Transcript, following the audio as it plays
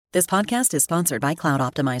This podcast is sponsored by Cloud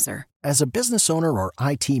Optimizer. As a business owner or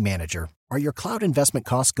IT manager, are your cloud investment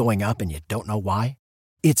costs going up and you don't know why?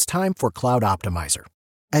 It's time for Cloud Optimizer.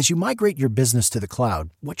 As you migrate your business to the cloud,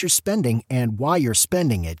 what you're spending and why you're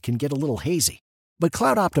spending it can get a little hazy. But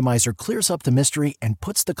Cloud Optimizer clears up the mystery and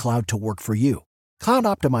puts the cloud to work for you. Cloud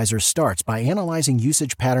Optimizer starts by analyzing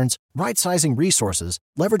usage patterns, right-sizing resources,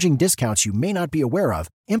 leveraging discounts you may not be aware of,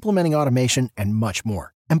 implementing automation, and much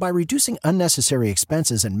more. And by reducing unnecessary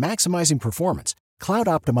expenses and maximizing performance, Cloud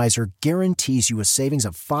Optimizer guarantees you a savings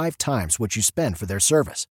of 5 times what you spend for their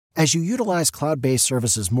service. As you utilize cloud-based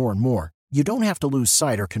services more and more, you don't have to lose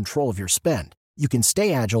sight or control of your spend. You can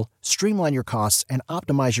stay agile, streamline your costs, and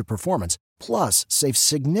optimize your performance, plus save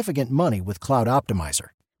significant money with Cloud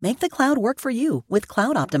Optimizer. Make the cloud work for you with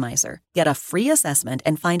Cloud Optimizer. Get a free assessment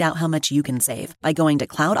and find out how much you can save by going to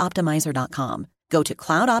cloudoptimizer.com. Go to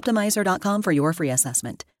cloudoptimizer.com for your free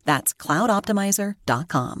assessment. That's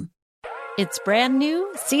cloudoptimizer.com. It's brand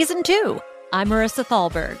new, Season 2. I'm Marissa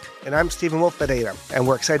Thalberg. And I'm Stephen Wolf Pereira. And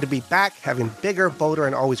we're excited to be back having bigger, bolder,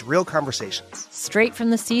 and always real conversations. Straight from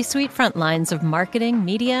the C-suite front lines of marketing,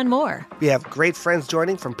 media, and more. We have great friends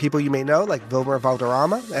joining from people you may know, like Wilmer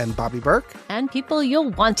Valderrama and Bobby Burke. And people you'll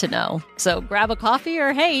want to know. So grab a coffee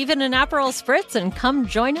or, hey, even an Aperol Spritz and come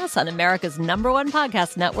join us on America's #1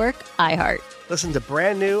 podcast network, iHeart. Listen to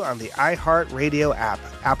Brand New on the iHeart Radio app,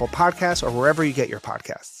 Apple Podcasts, or wherever you get your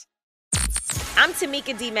podcasts. I'm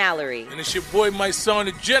Tamika D. Mallory. And it's your boy, my son,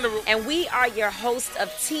 the General. And we are your hosts of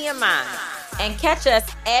TMI. And catch us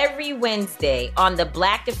every Wednesday on the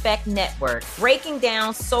Black Effect Network, breaking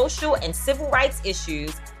down social and civil rights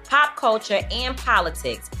issues, pop culture, and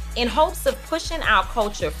politics in hopes of pushing our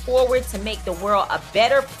culture forward to make the world a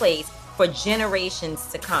better place for generations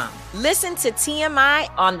to come. Listen to TMI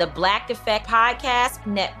on the Black Effect Podcast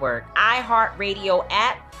Network, iHeartRadio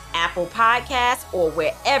app, Apple Podcasts, or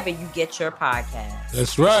wherever you get your podcasts.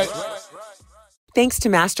 That's right. Thanks to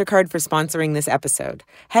MasterCard for sponsoring this episode.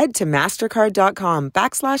 Head to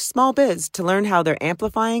mastercard.com/smallbiz to learn how they're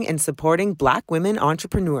amplifying and supporting Black women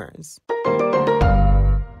entrepreneurs.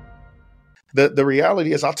 The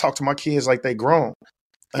reality is I talk to my kids like they grown.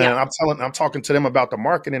 And Yeah. I'm talking to them about the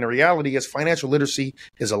market. And the reality is financial literacy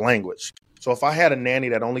is a language. So if I had a nanny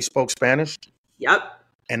that only spoke Spanish,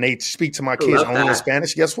 and they speak to my kids only in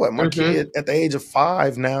Spanish, guess what? My kid at the age of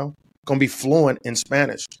 5 now going to be fluent in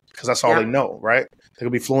Spanish because that's all they know, right? They're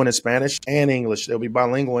going to be fluent in Spanish and English. They'll be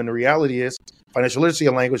bilingual. And the reality is financial literacy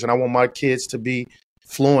is a language, and I want my kids to be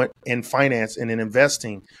fluent in finance and in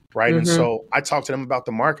investing, right? And so I talk to them about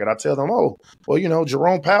the market. I tell them, oh, well, you know,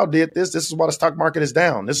 Jerome Powell did this. This is why the stock market is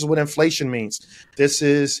down. This is what inflation means. This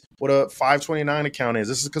is what a 529 account is.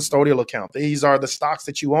 This is a custodial account. These are the stocks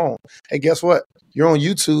that you own. Hey, guess what? You're on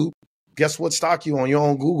YouTube. Guess what stock you own? You're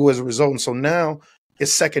on Google as a result. And so now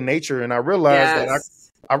it's second nature. And I realized that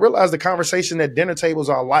I realized the conversation at dinner tables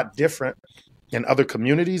are a lot different in other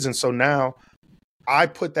communities. And so now I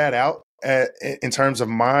put that out in terms of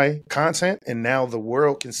my content, and now the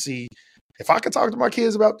world can see if I could talk to my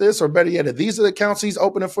kids about this, or better yet, if these are the accounts he's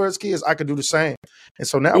opening for his kids, I could do the same. And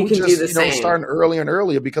so now we just starting earlier and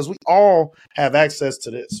earlier because we all have access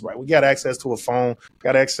to this, right? We got access to a phone,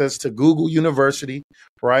 got access to Google University,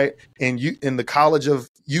 right? And you in the College of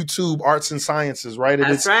YouTube Arts and Sciences, right?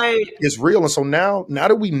 That's right. It's real. And so now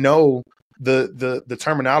that we know the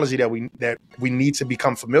terminology that we need to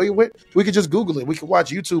become familiar with, we could just Google it. We could watch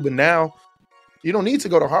YouTube, and now you don't need to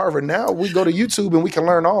go to Harvard. Now we go to YouTube and we can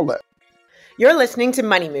learn all that. You're listening to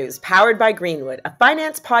Money Moves, powered by Greenwood, a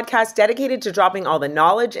finance podcast dedicated to dropping all the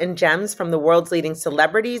knowledge and gems from the world's leading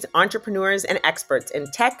celebrities, entrepreneurs, and experts in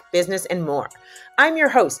tech, business, and more. I'm your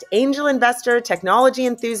host, angel investor, technology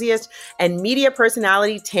enthusiast, and media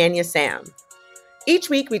personality Tanya Sam.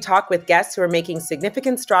 Each week, we talk with guests who are making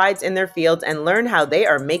significant strides in their fields and learn how they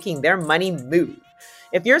are making their money move.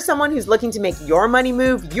 If you're someone who's looking to make your money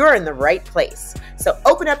move, you're in the right place. So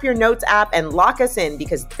open up your notes app and lock us in,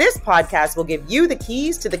 because this podcast will give you the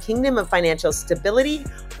keys to the kingdom of financial stability,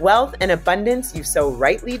 wealth, and abundance you so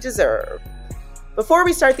rightly deserve. Before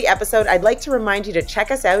we start the episode, I'd like to remind you to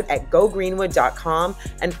check us out at gogreenwood.com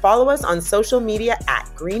and follow us on social media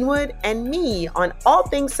at Greenwood, and me on all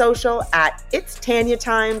things social at It's Tanya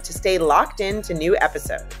Time to stay locked in to new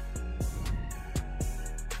episodes.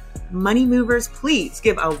 Money movers, please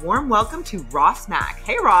give a warm welcome to Ross Mack.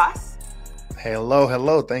 Hey, Ross.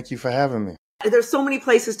 Hello. Thank you for having me. There's so many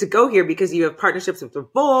places to go here because you have partnerships with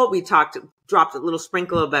Revolt. We dropped a little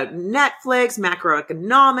sprinkle about Netflix,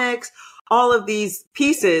 macroeconomics, all of these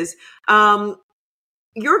pieces.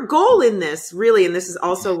 your goal in this really, and this is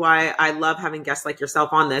also why I love having guests like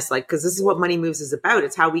yourself on this, like, because this is what Money Moves is about.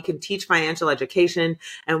 It's how we can teach financial education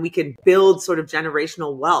and we can build sort of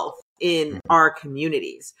generational wealth in our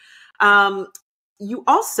communities. You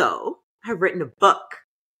also have written a book.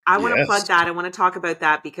 I want to plug that. I want to talk about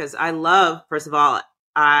that because first of all,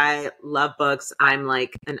 I love books. I'm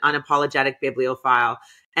like an unapologetic bibliophile.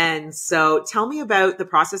 And so tell me about the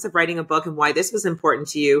process of writing a book and why this was important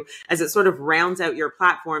to you as it sort of rounds out your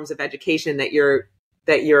platforms of education that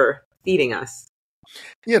you're feeding us.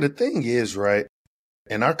 Yeah, the thing is, right,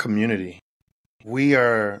 in our community, we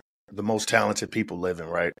are the most talented people living,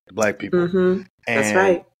 right? Black people. Mm-hmm. That's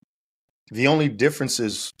right. The only difference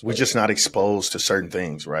is we're just not exposed to certain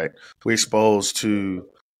things, right? We're exposed to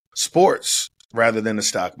sports rather than the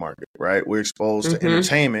stock market, right? We're exposed to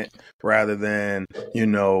entertainment rather than,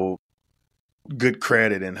 good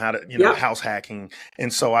credit and how to, house hacking.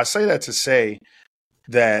 And so I say that to say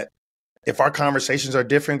that if our conversations are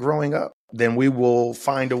different growing up, then we will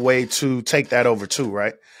find a way to take that over too,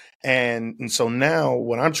 right? And so now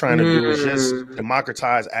what I'm trying to do is just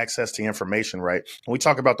democratize access to information, right? When we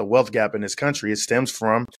talk about the wealth gap in this country, it stems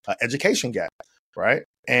from an education gap, right?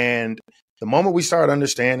 And the moment we start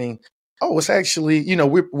understanding, it's actually,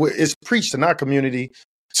 it's preached in our community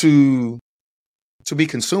to be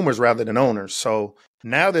consumers rather than owners. So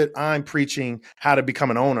now that I'm preaching how to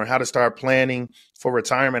become an owner, how to start planning for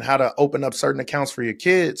retirement, how to open up certain accounts for your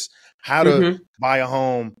kids, how to buy a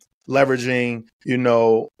home, leveraging,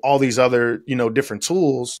 all these other, different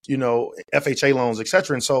tools, FHA loans, et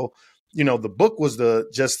cetera. And so, the book was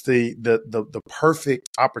the perfect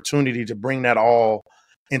opportunity to bring that all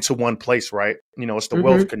into one place, right? It's the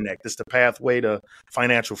Wealth Connect. It's the pathway to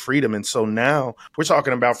financial freedom. And so now we're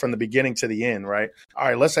talking about from the beginning to the end, right? All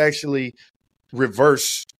right, let's actually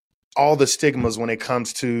reverse all the stigmas when it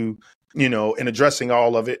comes to, in addressing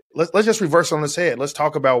all of it. Let's just reverse on its head. Let's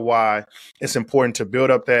talk about why it's important to build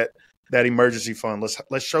up that emergency fund.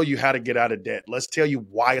 Let's show you how to get out of debt. Let's tell you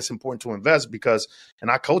why it's important to invest, because in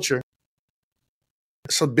our culture,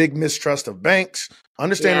 it's a big mistrust of banks.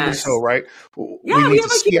 Understandably so, right? Yeah, we have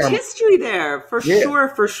a huge history there, for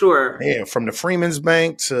sure. Yeah, from the Freeman's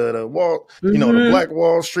Bank to the the Black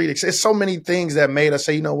Wall Street. It's so many things that made us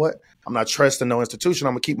say, you know what? I'm not trusting no institution.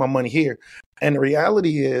 I'm going to keep my money here. And the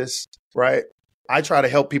reality is, right, I try to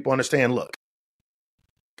help people understand, look,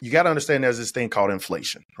 you got to understand there's this thing called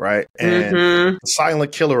inflation, right? And the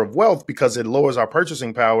silent killer of wealth, because it lowers our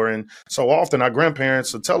purchasing power. And so often our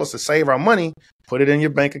grandparents would tell us to save our money, put it in your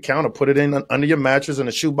bank account or put it in under your mattress in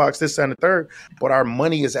a shoebox, this, and the third. But our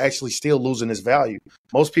money is actually still losing its value.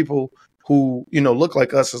 Most people who, look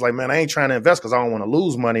like us is like, man, I ain't trying to invest because I don't want to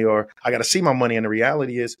lose money, or I got to see my money. And the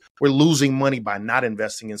reality is we're losing money by not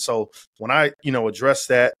investing. And so when I, address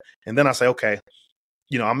that, and then I say, okay,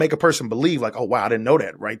 I make a person believe like, oh, wow, I didn't know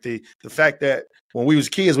that, right? The fact that when we was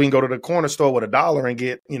kids, we can go to the corner store with $1 and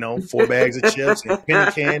get, 4 bags of chips and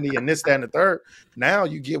penny candy and this, that, and the third. Now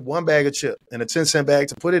you get 1 bag of chips and a 10-cent bag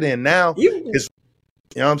to put it in. Now it's,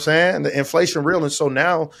 what I'm saying? The inflation real. And so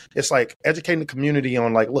now it's like educating the community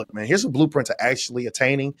on like, look, man, here's a blueprint to actually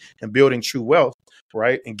attaining and building true wealth,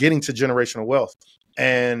 right? And getting to generational wealth.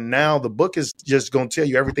 And now the book is just going to tell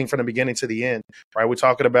you everything from the beginning to the end, right? We're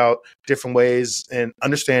talking about different ways and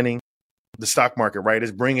understanding the stock market, right?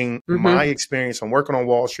 It's bringing my experience from working on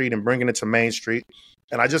Wall Street and bringing it to Main Street.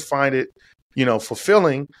 And I just find it,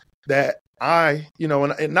 fulfilling that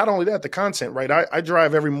and not only that, the content, right? I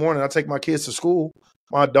drive every morning. I take my kids to school.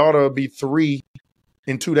 My daughter will be 3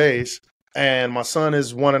 in 2 days. And my son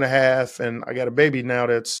is 1.5. And I got a baby now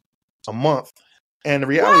that's a month. And the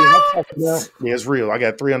reality is, it's real. I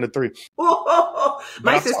got 3 under 3.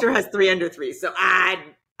 My sister has 3 under 3. So I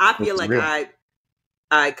feel like real.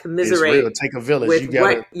 I commiserate. It's real. Take a village. With you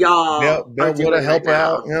got what y'all Bell to help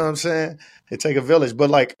out. You know what I'm saying? It take a village.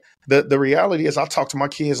 But like the reality is, I talk to my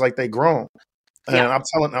kids like they grown, and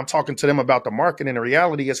I'm talking to them about the market. And the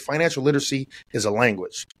reality is, financial literacy is a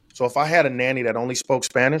language. So if I had a nanny that only spoke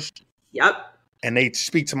Spanish, and they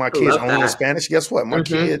speak to my kids only in Spanish, guess what? My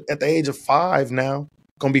kid at the age of 5 now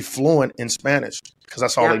going to be fluent in Spanish because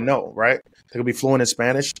that's all they know, right? They're going to be fluent in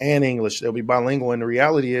Spanish and English. They'll be bilingual. And the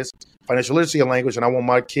reality is financial literacy is a language, and I want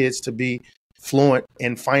my kids to be fluent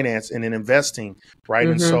in finance and in investing, right?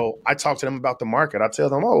 And so I talk to them about the market. I tell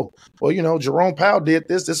them, Jerome Powell did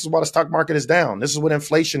this. This is why the stock market is down. This is what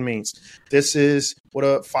inflation means. This is what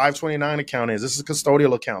a 529 account is. This is a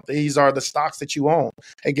custodial account. These are the stocks that you own.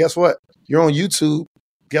 Hey, guess what? You're on YouTube.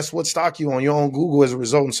 Guess what stock you own? You're on Google as a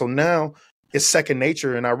result. And so now it's second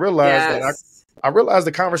nature. And I realized that I realized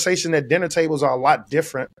the conversation at dinner tables are a lot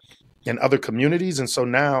different in other communities. And so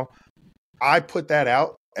now I put that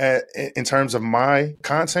out in terms of my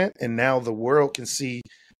content, and now the world can see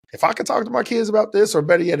if I can talk to my kids about this, or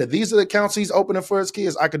better yet, if these are the accounts he's opening for his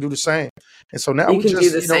kids, I could do the same. And so now we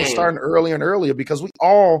just starting earlier and earlier, because we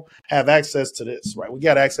all have access to this, right? We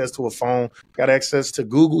got access to a phone, got access to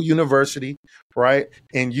Google University, right?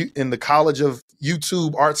 And you in the College of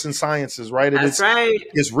YouTube Arts and Sciences, right? And That's right.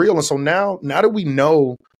 It's real. And so now that we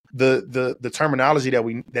know the terminology that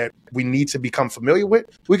we need to become familiar with,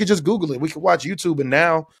 we could just Google it. We could watch YouTube, and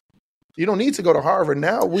now you don't need to go to Harvard.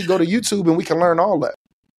 Now we go to YouTube and we can learn all that.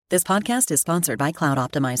 This podcast is sponsored by Cloud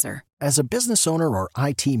Optimizer. As a business owner or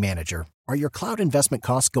IT manager, are your cloud investment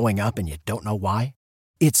costs going up and you don't know why?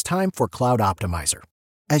 It's time for Cloud Optimizer.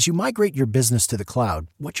 As you migrate your business to the cloud,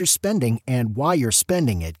 what you're spending and why you're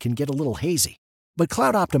spending it can get a little hazy. But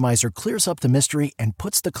Cloud Optimizer clears up the mystery and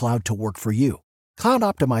puts the cloud to work for you. Cloud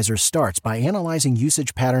Optimizer starts by analyzing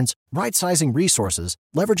usage patterns, right-sizing resources,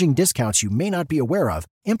 leveraging discounts you may not be aware of,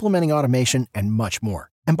 implementing automation, and much more.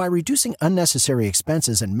 And by reducing unnecessary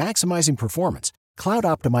expenses and maximizing performance, Cloud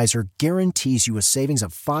Optimizer guarantees you a savings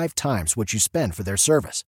of 5 times what you spend for their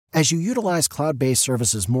service. As you utilize cloud-based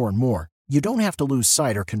services more and more, you don't have to lose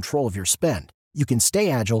sight or control of your spend. You can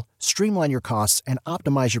stay agile, streamline your costs, and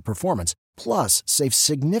optimize your performance, plus save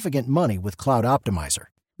significant money with Cloud Optimizer.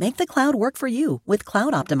 Make the cloud work for you with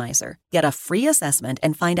Cloud Optimizer. Get a free assessment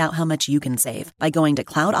and find out how much you can save by going to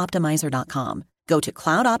cloudoptimizer.com. Go to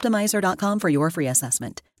cloudoptimizer.com for your free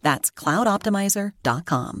assessment. That's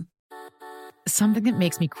cloudoptimizer.com. Something that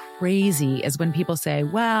makes me crazy is when people say,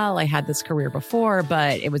 well, I had this career before,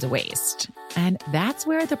 but it was a waste. And that's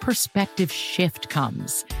where the perspective shift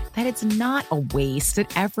comes, that it's not a waste,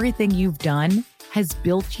 that everything you've done has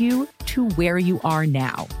built you to where you are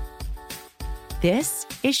now. This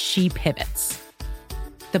is She Pivots,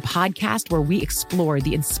 the podcast where we explore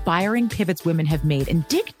the inspiring pivots women have made and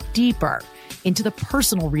dig deeper into the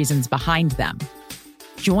personal reasons behind them.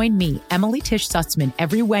 Join me, Emily Tish Sussman,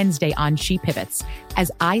 every Wednesday on She Pivots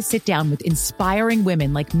as I sit down with inspiring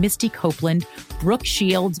women like Misty Copeland, Brooke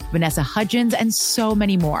Shields, Vanessa Hudgens, and so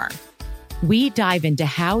many more. We dive into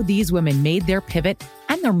how these women made their pivot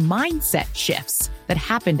and their mindset shifts that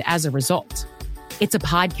happened as a result. It's a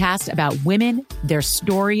podcast about women, their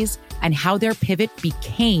stories, and how their pivot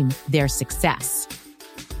became their success.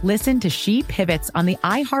 Listen to She Pivots on the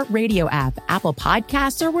iHeartRadio app, Apple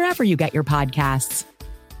Podcasts, or wherever you get your podcasts.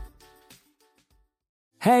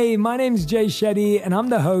 Hey, my name's Jay Shetty, and I'm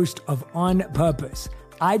the host of On Purpose.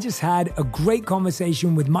 I just had a great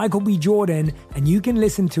conversation with Michael B. Jordan, and you can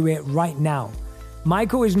listen to it right now.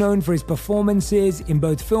 Michael is known for his performances in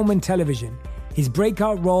both film and television. His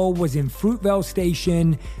breakout role was in Fruitvale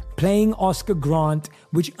Station, playing Oscar Grant,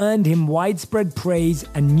 which earned him widespread praise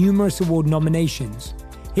and numerous award nominations.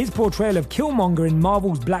 His portrayal of Killmonger in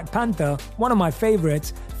Marvel's Black Panther, one of my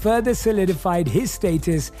favorites, further solidified his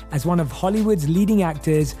status as one of Hollywood's leading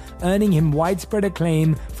actors, earning him widespread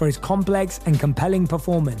acclaim for his complex and compelling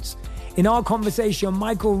performance. In our conversation,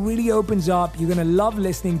 Michael really opens up. You're going to love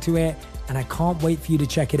listening to it, and I can't wait for you to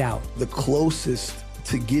check it out. The closest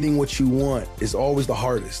to getting what you want is always the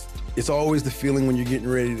hardest. It's always the feeling when you're getting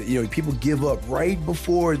ready to, people give up right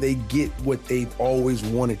before they get what they've always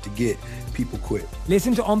wanted to get. People quit.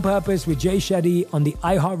 Listen to On Purpose with Jay Shetty on the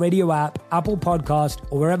iHeartRadio app, Apple Podcast,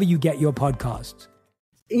 or wherever you get your podcasts.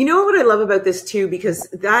 You know what I love about this too, because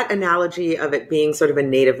that analogy of it being sort of a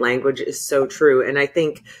native language is so true. And I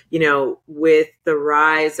think, with the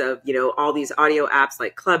rise of, all these audio apps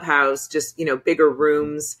like Clubhouse, just, bigger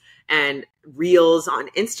rooms and reels on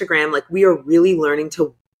Instagram, like we are really learning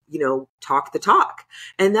to, talk the talk.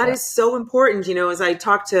 And that is so important, as I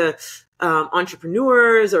talk to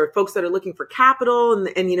entrepreneurs or folks that are looking for capital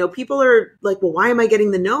and people are like, well, why am I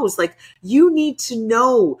getting the no's? Like, you need to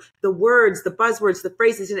know the words, the buzzwords, the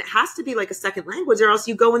phrases, and it has to be like a second language, or else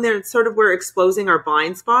you go in there and sort of we're exposing our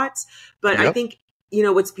blind spots. But I think,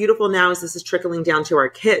 what's beautiful now is this is trickling down to our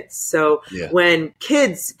kids. So when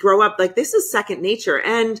kids grow up, like this is second nature.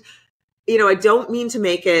 And I don't mean to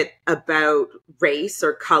make it about race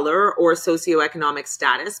or color or socioeconomic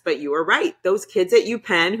status, but you are right. Those kids at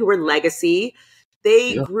UPenn who are legacy,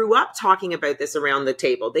 they grew up talking about this around the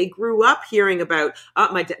table. They grew up hearing about,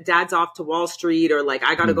 my dad's off to Wall Street, or like,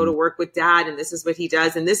 I got to go to work with dad and this is what he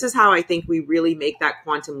does. And this is how I think we really make that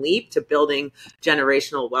quantum leap to building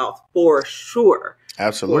generational wealth for sure.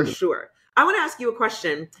 Absolutely. For sure. I want to ask you a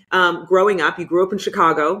question. Growing up, you grew up in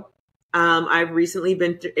Chicago. I've recently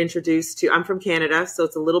been introduced to, I'm from Canada, so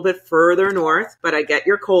it's a little bit further north, but I get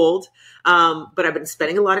your cold. But I've been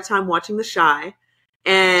spending a lot of time watching The Chi,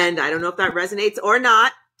 and I don't know if that resonates or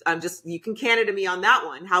not. You can Canada me on that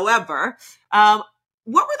one. However,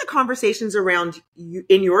 what were the conversations around you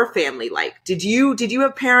in your family like? Did you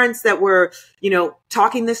have parents that were,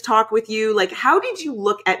 talking this talk with you? Like, how did you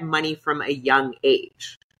look at money from a young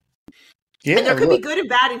age? Yeah, and there could be good and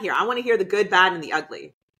bad in here. I want to hear the good, bad, and the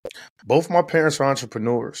ugly. Both my parents are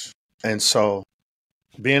entrepreneurs. And so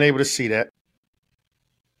being able to see that,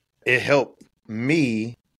 it helped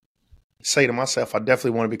me say to myself, I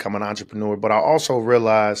definitely want to become an entrepreneur. But I also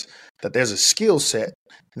realized that there's a skill set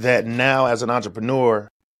that now as an entrepreneur,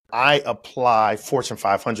 I apply Fortune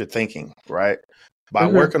 500 thinking, right? By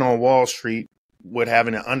working on Wall Street with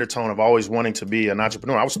having an undertone of always wanting to be an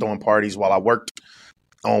entrepreneur. I was throwing parties while I worked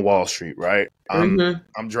on Wall Street, right? I'm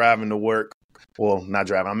driving to work. Well, not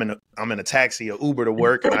driving. I'm in a taxi, or Uber to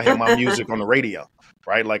work, and I hear my music on the radio,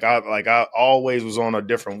 right? Like I always was on a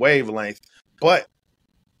different wavelength. But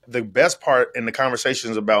the best part in the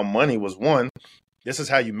conversations about money was, one, this is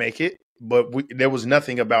how you make it, but there was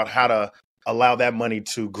nothing about how to allow that money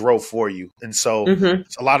to grow for you. And so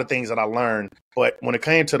it's a lot of things that I learned. But when it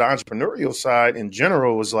came to the entrepreneurial side in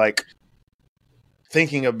general, it was like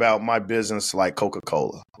thinking about my business like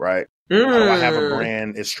Coca-Cola, right? How do I have a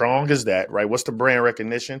brand as strong as that, right? What's the brand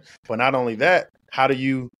recognition? But not only that, how do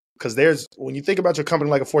you, because when you think about your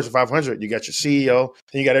company like a Fortune 500, you got your CEO,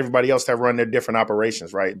 then you got everybody else that run their different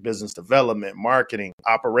operations, right? Business development, marketing,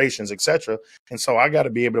 operations, etc. And so I got to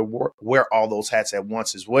be able to wear all those hats at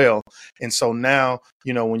once as well. And so now,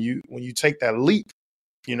 when you take that leap,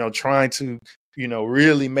 trying to,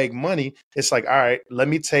 really make money, it's like, all right, let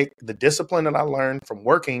me take the discipline that I learned from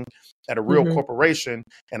working at a real corporation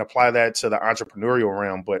and apply that to the entrepreneurial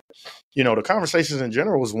realm. But, the conversations in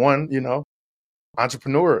general was one,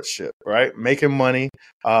 entrepreneurship, right? Making money,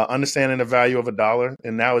 understanding the value of a dollar.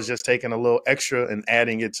 And now it's just taking a little extra and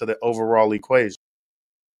adding it to the overall equation.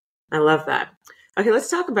 I love that. Okay, let's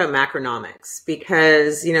talk about Macronomics,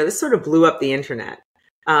 because, this sort of blew up the internet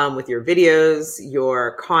with your videos,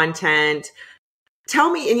 your content. Tell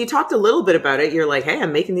me, and you talked a little bit about it. You're like, hey,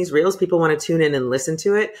 I'm making these reels. People want to tune in and listen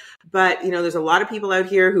to it. But, there's a lot of people out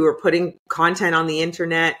here who are putting content on the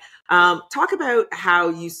internet. Talk about how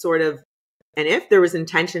you sort of, and if there was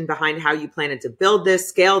intention behind how you planned to build this,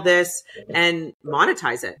 scale this, and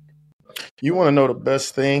monetize it. You want to know the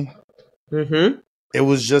best thing? It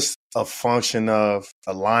was just a function of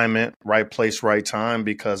alignment, right place, right time,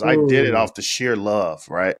 because I did it off the sheer love,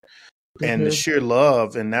 right? And the sheer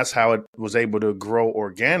love, and that's how it was able to grow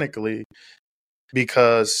organically,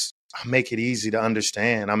 because I make it easy to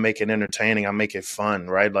understand. I make it entertaining. I make it fun,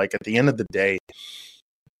 right? Like at the end of the day,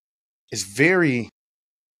 it's very,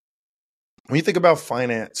 when you think about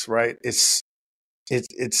finance, right? It's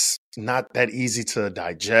not that easy to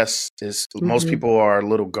digest. Most people are a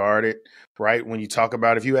little guarded, right? When you talk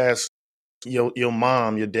about, if you ask your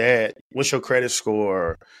mom, your dad, what's your credit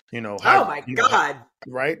score? Oh my God.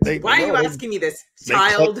 Right? Why are you asking me this,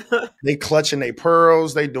 child? They clutching their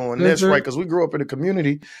pearls. They doing this, right? Because we grew up in a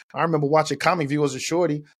community. I remember watching Comic View as a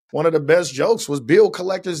shorty. One of the best jokes was bill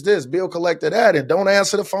collectors this, bill collector that, and don't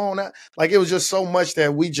answer the phone. Like, it was just so much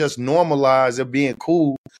that we just normalized it being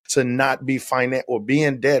cool to not be finance or be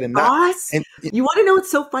in debt. And not. And, you want to know what's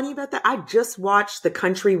so funny about that? I just watched the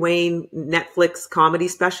Country Wayne Netflix comedy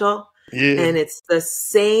special. Yeah. And it's the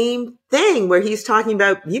same thing where he's talking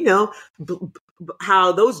about,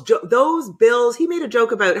 how those bills, he made a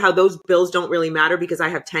joke about how those bills don't really matter because I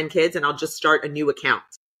have 10 kids and I'll just start a new account.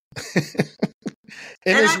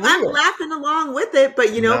 and I'm laughing along with it, but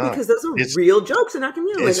because those are real jokes in our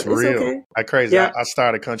community. It's real. Okay. I crazy. Yeah. I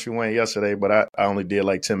started Country Wayne yesterday, but I only did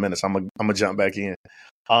like 10 minutes. I'm gonna jump back in.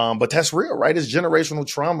 But that's real, right? It's generational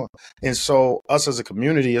trauma. And so us as a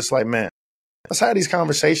community, it's like, man, let's have these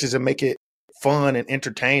conversations and make it fun and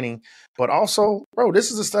entertaining. But also, bro,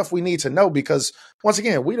 this is the stuff we need to know, because once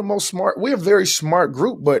again, we're a very smart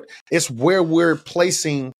group, but it's where we're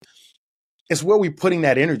putting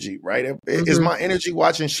that energy, right? Is my energy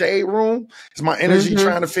watching Shade Room? Is my energy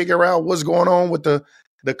trying to figure out what's going on with the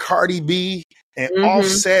Cardi B and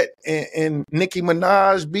Offset and Nicki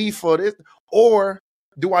Minaj beef for this? Or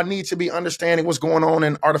do I need to be understanding what's going on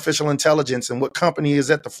in artificial intelligence and what company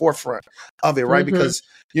is at the forefront of it, right? Because,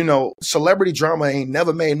 celebrity drama ain't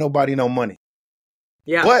never made nobody no money.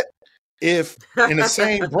 Yeah. But if in the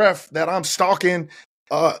same breath that I'm stalking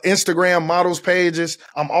Instagram models pages,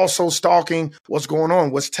 I'm also stalking what's going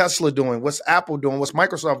on, what's Tesla doing, what's Apple doing, what's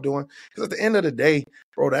Microsoft doing. Because at the end of the day,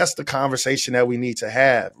 bro, that's the conversation that we need to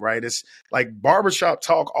have, right? It's like barbershop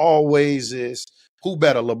talk always is, who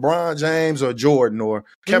better, LeBron James or Jordan or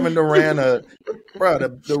Kevin Durant? Bro,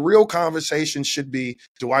 the real conversation should be,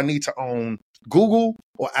 do I need to own Google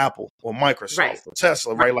or Apple or Microsoft or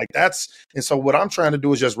Tesla, right? Like and so what I'm trying to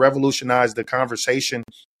do is just revolutionize the conversation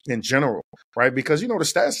in general, right? Because, the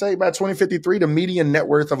stats say by 2053, the median net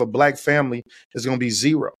worth of a Black family is going to be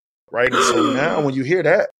 0, right? And so now when you hear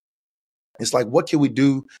that, it's like, what can we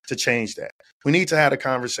do to change that? We need to have the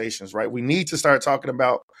conversations, right? We need to start talking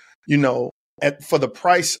about, for the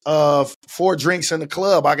price of 4 drinks in the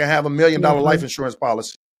club, I can have $1 million life insurance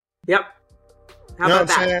policy. Yep. How about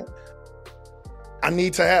that? Saying? I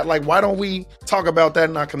need to have, why don't we talk about that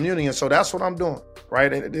in our community? And so that's what I'm doing,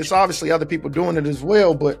 right? And there's obviously other people doing it as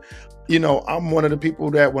well, but, I'm one of the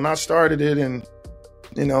people that when I started it in,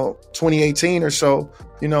 2018 or so,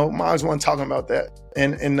 Miles wasn't talking about that.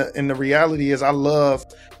 And the reality is I love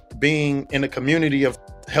being in the community of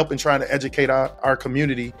helping trying to educate our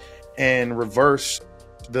community and reverse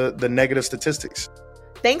the negative statistics.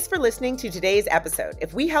 Thanks for listening to today's episode.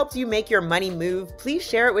 If we helped you make your money move, please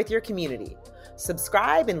share it with your community.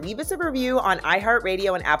 Subscribe and leave us a review on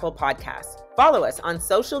iHeartRadio and Apple Podcasts. Follow us on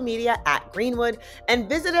social media @Greenwood and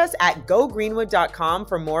visit us at gogreenwood.com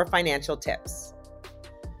for more financial tips.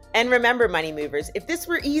 And remember, money movers, if this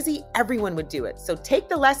were easy, everyone would do it. So take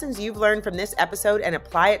the lessons you've learned from this episode and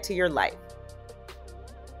apply it to your life.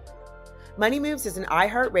 Money Moves is an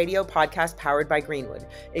iHeartRadio podcast powered by Greenwood,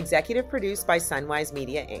 executive produced by Sunwise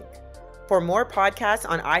Media, Inc. For more podcasts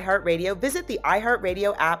on iHeartRadio, visit the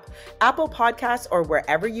iHeartRadio app, Apple Podcasts, or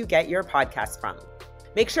wherever you get your podcasts from.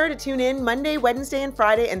 Make sure to tune in Monday, Wednesday, and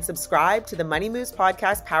Friday and subscribe to the Money Moves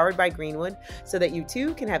podcast powered by Greenwood so that you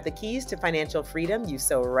too can have the keys to financial freedom you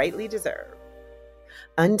so rightly deserve.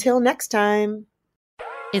 Until next time.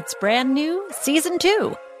 It's brand new, Season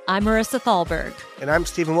 2. I'm Marissa Thalberg. And I'm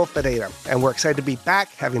Stephen Wolf Pereira. And we're excited to be back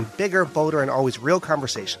having bigger, bolder, and always real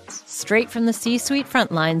conversations. Straight from the C-suite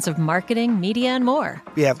front lines of marketing, media, and more.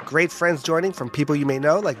 We have great friends joining from people you may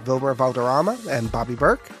know, like Wilmer Valderrama and Bobby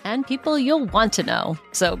Burke. And people you'll want to know.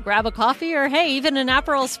 So grab a coffee or, hey, even an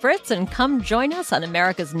Aperol Spritz and come join us on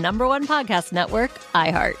America's #1 podcast network,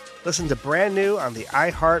 iHeart. Listen to brand new on the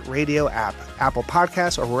iHeartRadio app, Apple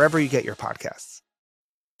Podcasts, or wherever you get your podcasts.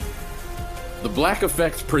 The Black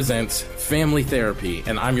Effect presents Family Therapy,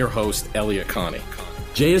 and I'm your host, Elliot Connie.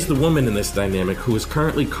 Jay is the woman in this dynamic who is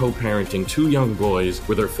currently co-parenting 2 young boys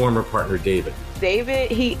with her former partner, David.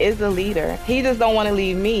 David, he is a leader. He just don't want to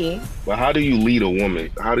leave me. But how do you lead a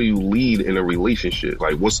woman? How do you lead in a relationship?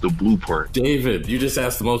 Like, what's the blueprint? David, you just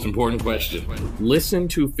asked the most important question. Listen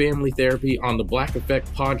to Family Therapy on the Black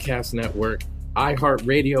Effect Podcast Network,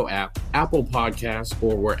 iHeartRadio app, Apple Podcasts,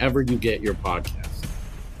 or wherever you get your podcasts.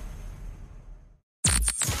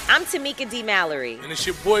 I'm Tamika D. Mallory. And it's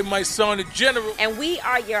your boy, my son, the General. And we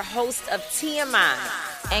are your hosts of TMI.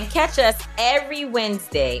 And catch us every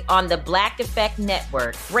Wednesday on the Black Effect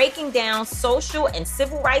Network, breaking down social and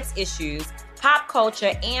civil rights issues, pop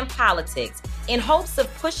culture, and politics in hopes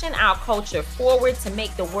of pushing our culture forward to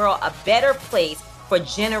make the world a better place for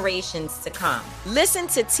generations to come. Listen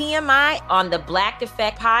to TMI on the Black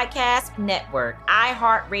Effect Podcast Network,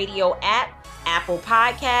 iHeartRadio app, Apple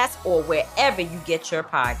Podcasts, or wherever you get your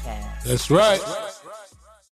podcasts. That's right.